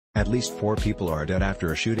At least 4 people are dead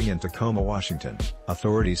after a shooting in Tacoma, Washington,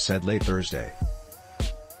 authorities said late Thursday.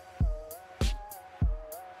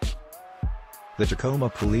 The Tacoma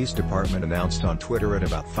Police Department announced on Twitter at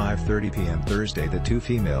about 5:30 p.m. Thursday that 2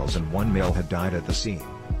 females and 1 male had died at the scene,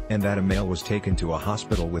 and that a male was taken to a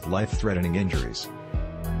hospital with life-threatening injuries.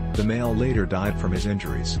 The male later died from his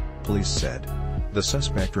injuries, police said. The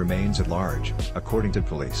suspect remains at large, according to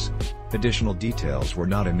police. Additional details were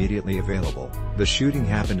not immediately available. The shooting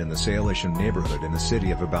happened in the Salishan neighborhood in the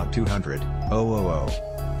city of about 200,000.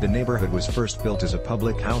 The neighborhood was first built as a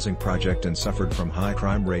public housing project and suffered from high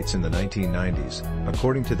crime rates in the 1990s,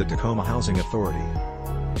 according to the Tacoma Housing Authority.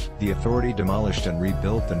 The authority demolished and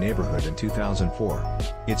rebuilt the neighborhood in 2004.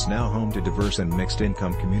 It's now home to diverse and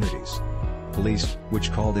mixed-income communities. Police,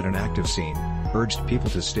 which called it an active scene, urged people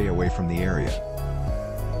to stay away from the area.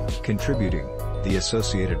 Contributing, The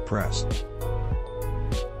Associated Press.